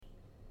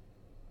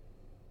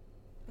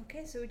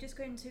Okay, so we're just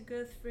going to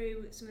go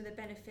through some of the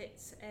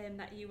benefits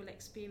that you will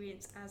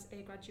experience as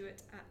a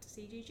graduate at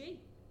CGG.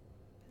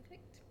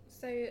 Perfect.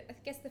 So I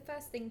guess the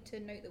first thing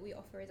to note that we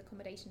offer is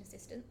accommodation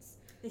assistance.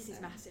 This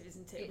is massive,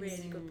 isn't it?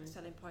 Really good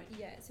selling point.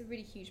 Yeah, it's a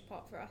really huge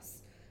part for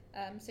us.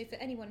 So for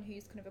anyone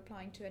who's kind of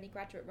applying to any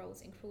graduate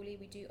roles in Crawley,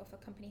 we do offer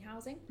company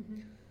housing.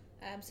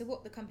 So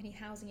what the company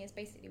housing is,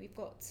 basically we've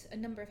got a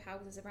number of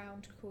houses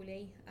around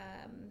Crawley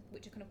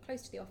which are kind of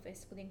close to the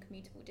office within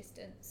commutable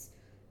distance.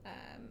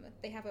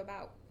 They have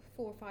about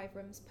 4 or 5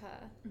 rooms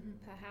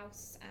per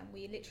house, and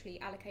we literally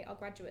allocate our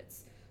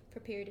graduates for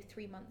a period of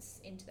 3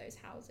 months into those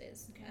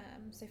houses.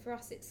 So for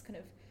us it's kind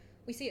of,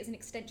 we see it as an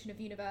extension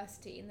of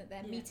university in that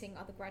they're meeting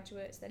other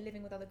graduates, they're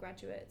living with other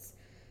graduates.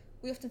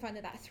 We often find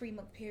that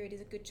 3-month period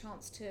is a good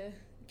chance to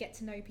get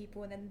to know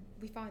people, and then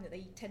we find that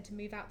they tend to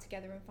move out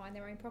together and find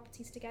their own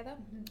properties together.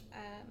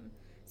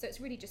 So it's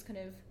really just kind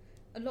of,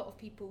 a lot of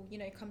people, you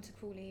know, come to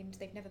Crawley and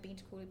they've never been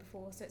to Crawley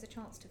before, so it's a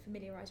chance to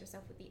familiarise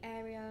yourself with the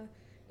area.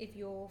 If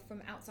you're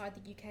from outside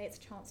the UK, it's a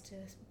chance to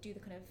do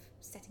the kind of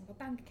setting up a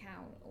bank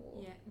account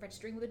or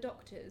registering with the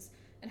doctors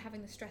and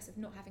having the stress of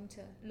not having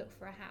to look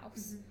for a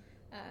house.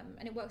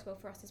 And it works well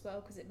for us as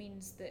well, because it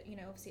means that, you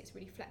know, obviously it's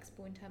really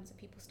flexible in terms of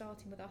people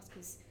starting with us,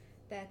 because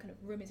their kind of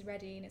room is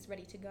ready and it's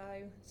ready to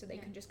go, so they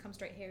can just come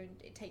straight here, and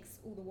it takes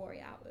all the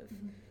worry out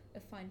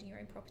of finding your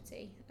own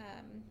property.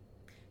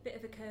 Bit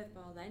of a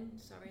curveball then,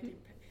 sorry I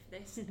didn't prep you for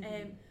this.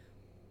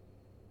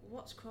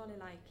 What's Crawley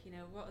like? You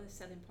know, what are the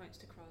selling points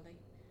to Crawley?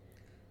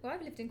 Well,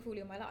 I've lived in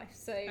Crawley all my life,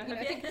 so you know,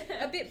 I think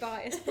a bit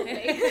biased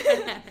probably.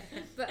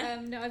 But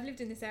no, I've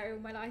lived in this area all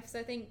my life, so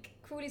I think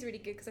Crawley's really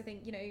good, because I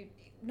think, you know,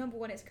 number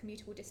one, it's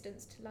commutable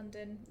distance to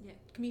London,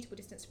 commutable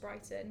distance to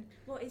Brighton.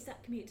 What is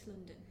that commute to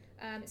London?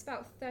 It's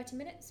about 30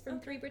 minutes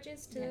from Three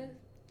Bridges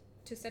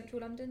to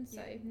central London,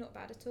 so not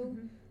bad at all.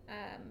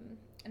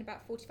 And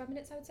about 45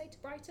 minutes, I would say, to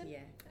Brighton.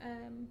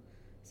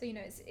 So, you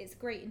know, it's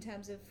great in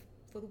terms of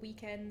for the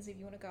weekends, if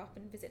you want to go up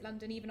and visit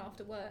London, even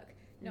after work.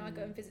 You know, I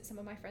go and visit some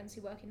of my friends who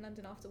work in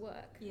London after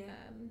work.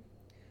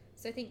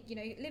 So I think, you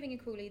know, living in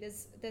Crawley,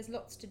 there's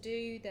lots to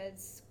do.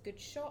 There's good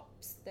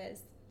shops.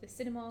 There's the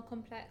cinema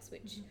complex,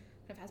 which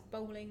kind of has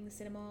bowling,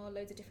 cinema,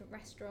 loads of different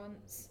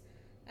restaurants.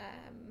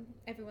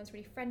 Everyone's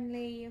really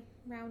friendly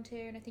around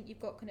here, and I think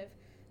you've got kind of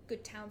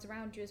good towns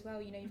around you as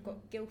well. You know, you've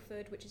got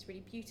Guildford, which is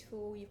really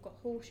beautiful. You've got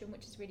Horsham,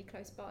 which is really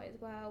close by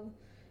as well.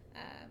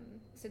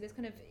 So it's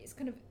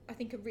kind of I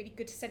think a really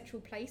good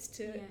central place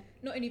to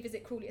not only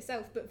visit Crawley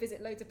itself, but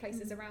visit loads of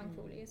places around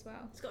Crawley as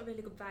well. It's got a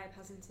really good vibe,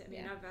 hasn't it? I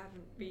mean, I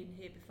haven't been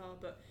here before,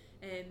 but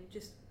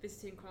just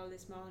visiting Crawley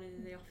this morning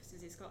in the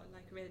offices, it's got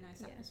like a really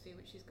nice atmosphere,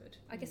 which is good.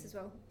 I guess as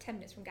well, 10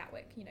 minutes from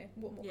Gatwick, you know,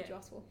 what more could you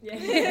ask for?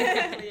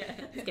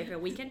 Let's go for a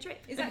weekend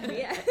trip.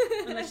 Exactly,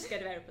 Unless you're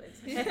scared of aeroplanes.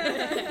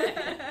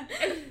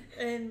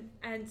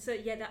 And so,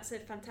 that's a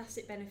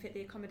fantastic benefit,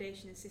 the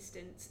accommodation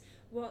assistance.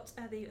 What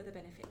are the other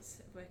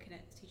benefits of working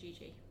at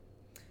CGG?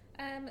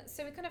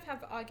 So we kind of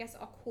have, I guess,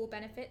 our core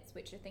benefits,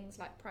 which are things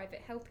like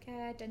private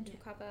healthcare, dental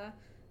cover,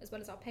 as well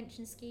as our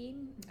pension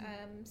scheme.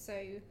 So,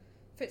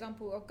 for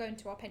example, I'll go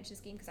into our pension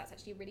scheme, because that's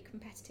actually a really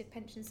competitive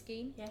pension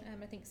scheme.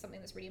 I think it's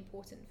something that's really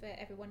important for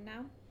everyone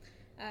now.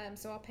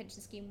 So our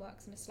pension scheme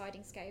works on a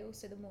sliding scale,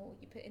 so the more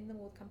you put in, the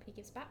more the company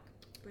gives back.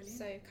 Brilliant.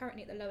 So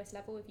currently at the lowest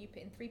level, if you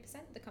put in 3%,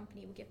 the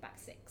company will give back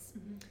 6%.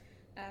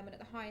 And at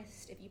the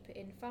highest, if you put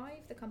in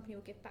 5%, the company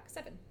will give back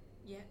 7%.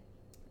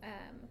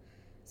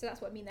 So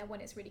that's what I mean there,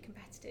 when it's really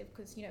competitive,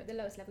 because, you know, at the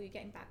lowest level you're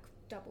getting back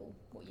double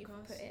what you've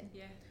put in.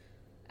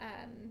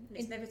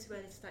 It's never too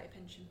early to start your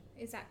pension.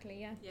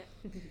 Exactly,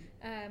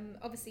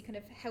 obviously, kind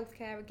of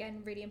healthcare,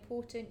 again, really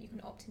important. You can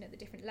opt in at the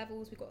different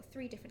levels. We've got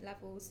 3 different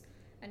levels,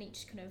 and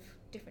each kind of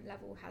different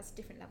level has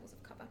different levels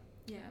of cover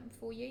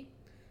for you.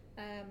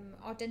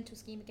 Our dental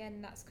scheme,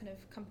 again, that's kind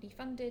of company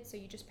funded, so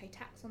you just pay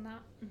tax on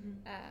that.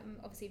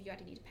 Obviously, if you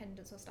add any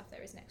dependents or stuff,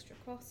 there is an extra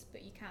cost,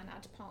 but you can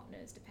add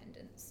partners,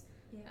 dependents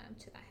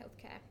to that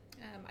healthcare.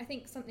 I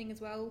think something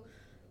as well,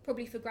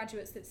 probably for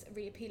graduates, that's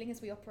really appealing,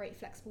 is we operate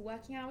flexible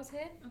working hours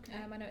here.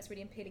 I know it's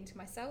really appealing to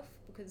myself,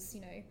 because, you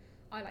know,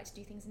 I like to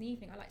do things in the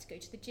evening. I like to go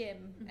to the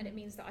gym, and it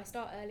means that I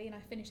start early and I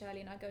finish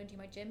early and I go and do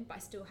my gym, but I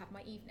still have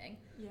my evening.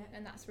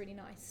 And that's really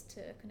nice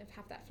to kind of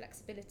have that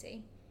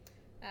flexibility.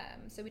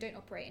 So we don't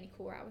operate any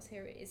core hours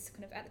here. It is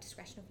kind of at the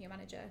discretion of your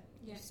manager.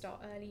 You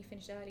start early,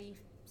 finish early,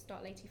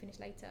 start later, you finish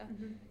later.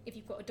 If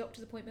you've got a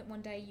doctor's appointment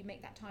one day, you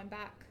make that time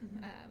back,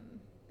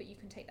 but you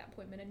can take that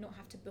appointment and not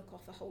have to book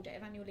off a whole day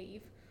of annual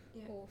leave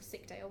or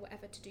sick day or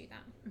whatever to do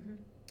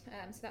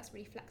that. So that's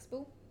really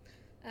flexible.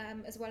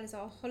 As well as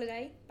our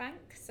holiday bank.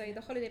 So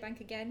the holiday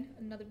bank, again,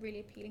 another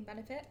really appealing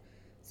benefit.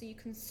 So you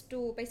can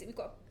store, basically we've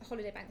got a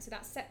holiday bank, so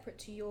that's separate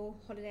to your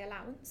holiday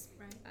allowance.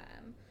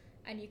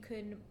 And you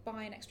can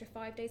buy an extra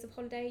 5 days of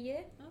holiday a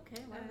year.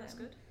 Okay, wow, that's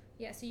good.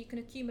 Yeah, so you can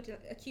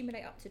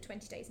accumulate up to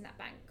 20 days in that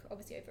bank,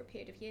 obviously over a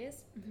period of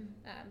years.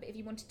 But if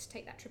you wanted to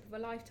take that trip of a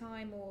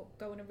lifetime, or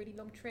go on a really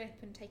long trip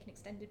and take an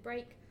extended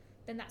break,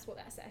 then that's what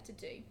that's there to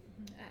do.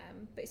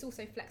 But it's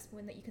also flexible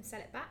in that you can sell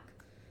it back.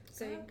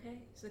 So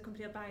so the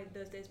company will buy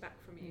those days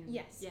back from you.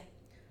 Yes.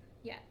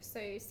 Yeah, so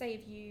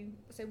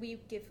we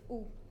give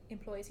all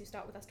employees who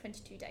start with us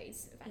 22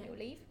 days of annual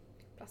leave,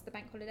 plus the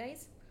bank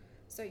holidays.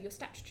 So your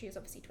statutory is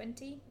obviously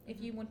 20.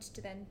 If you wanted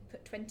to then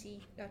put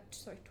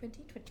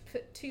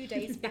put 2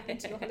 days back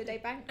into your holiday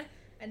bank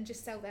and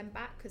just sell them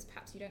back because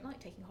perhaps you don't like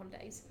taking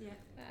holidays,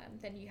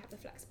 then you have the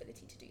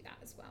flexibility to do that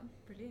as well.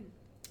 Brilliant.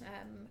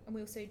 And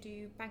we also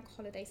do bank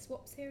holiday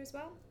swaps here as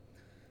well.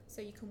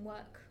 So you can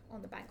work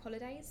on the bank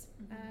holidays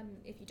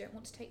if you don't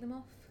want to take them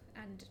off,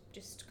 and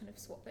just kind of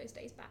swap those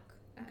days back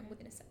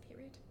within a set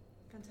period.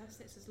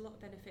 Fantastic. So there's a lot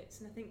of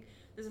benefits, and I think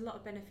there's a lot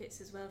of benefits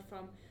as well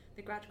from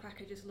the grad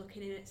cracker just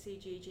looking in at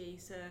CGG.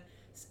 So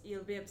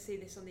you'll be able to see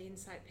this on the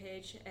Insight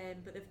page,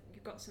 but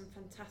you've got some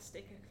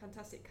fantastic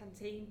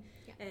canteen.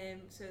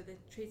 So they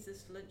treated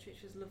us for lunch,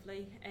 which was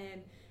lovely,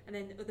 and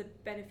then other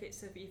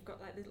benefits of you've got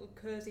like little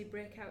cosy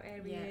breakout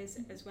areas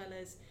as well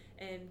as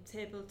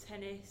table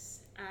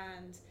tennis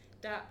and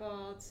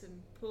dartboards and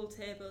pool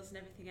tables and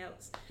everything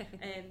else.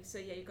 So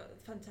you've got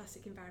a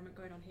fantastic environment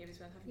going on here as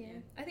well, haven't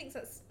you? I think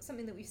that's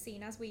something that we've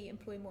seen as we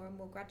employ more and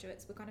more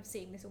graduates. We're kind of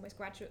seeing this almost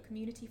graduate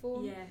community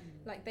form.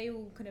 Like they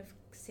all kind of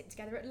sit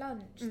together at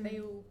lunch. They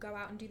all go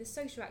out and do the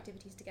social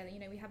activities together. You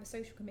know, we have a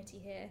social committee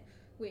here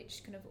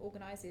which kind of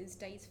organises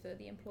days for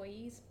the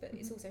employees, but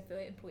it's also for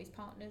employees'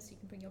 partners. You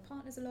can bring your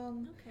partners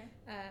along.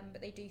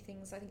 But they do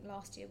things. I think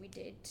last year we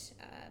did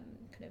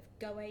kind of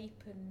Go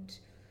Ape, and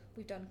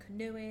we've done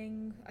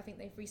canoeing. I think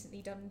they've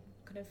recently done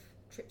kind of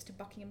trips to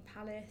Buckingham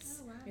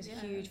Palace. Oh wow! There's a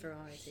huge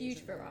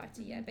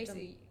variety.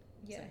 Basically.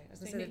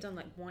 So they've done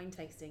like wine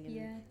tasting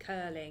and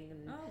curling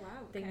and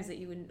things that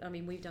you wouldn't. I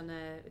mean, we've done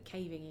a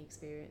caving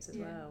experience as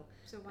well.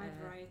 So a wide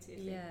variety of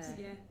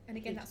things. And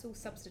again, that's all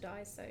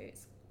subsidised, so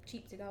it's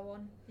cheap to go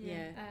on.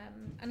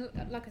 And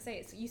like I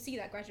say, you see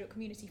that graduate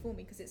community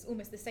forming because it's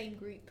almost the same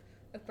group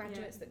of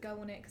graduates that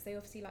go on it, because they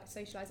obviously like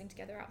socialising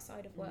together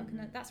outside of work,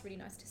 and that's really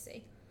nice to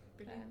see.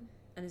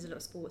 And there's a lot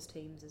of sports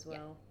teams as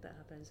well that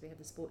happens. We have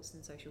the sports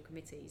and social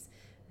committees.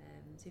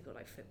 So you've got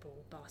like football,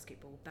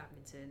 basketball,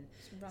 badminton,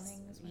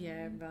 running as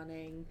well.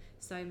 Running.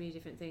 So many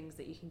different things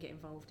that you can get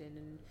involved in,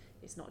 and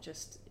it's not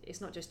just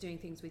doing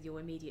things with your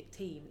immediate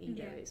team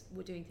either.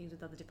 We're doing things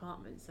with other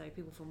departments. So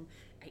people from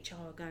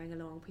HR are going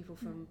along, people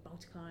from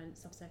multi-client,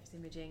 subsurface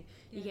imaging.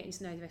 You're getting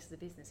to know the rest of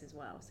the business as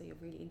well. So you're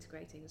really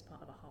integrating as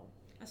part of a whole.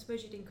 I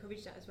suppose you'd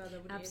encourage that as well, though,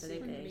 wouldn't you? So you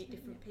can meet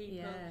different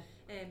people.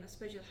 I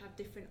suppose you'll have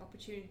different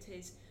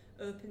opportunities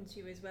open to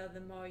you as well.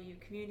 The more you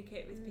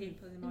communicate with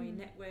people, and the more you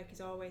network.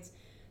 Is always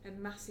a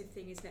massive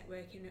thing, is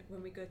networking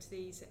when we go to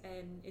these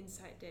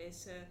Insight days.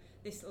 So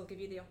this will give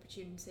you the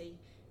opportunity,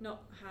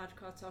 not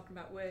hardcore talking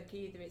about work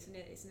either. It's in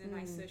a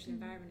nice social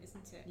environment,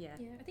 isn't it?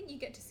 I think you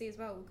get to see as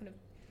well kind of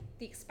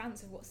the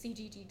expanse of what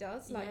CGG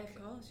does. Like, of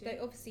course. They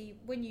obviously,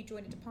 when you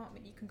join a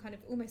department, you can kind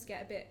of almost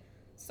get a bit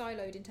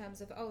siloed in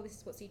terms of, this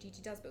is what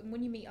CGG does, but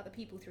when you meet other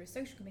people through a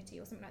social committee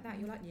or something like that,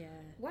 you're like,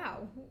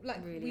 wow,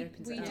 like really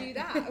we do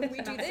that and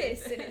we do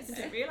this, and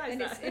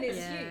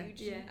it's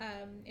huge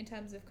in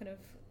terms of kind of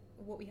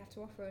what we have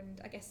to offer, and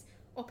I guess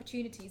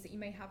opportunities that you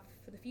may have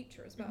for the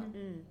future as well.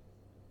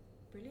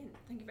 Brilliant,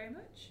 thank you very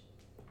much.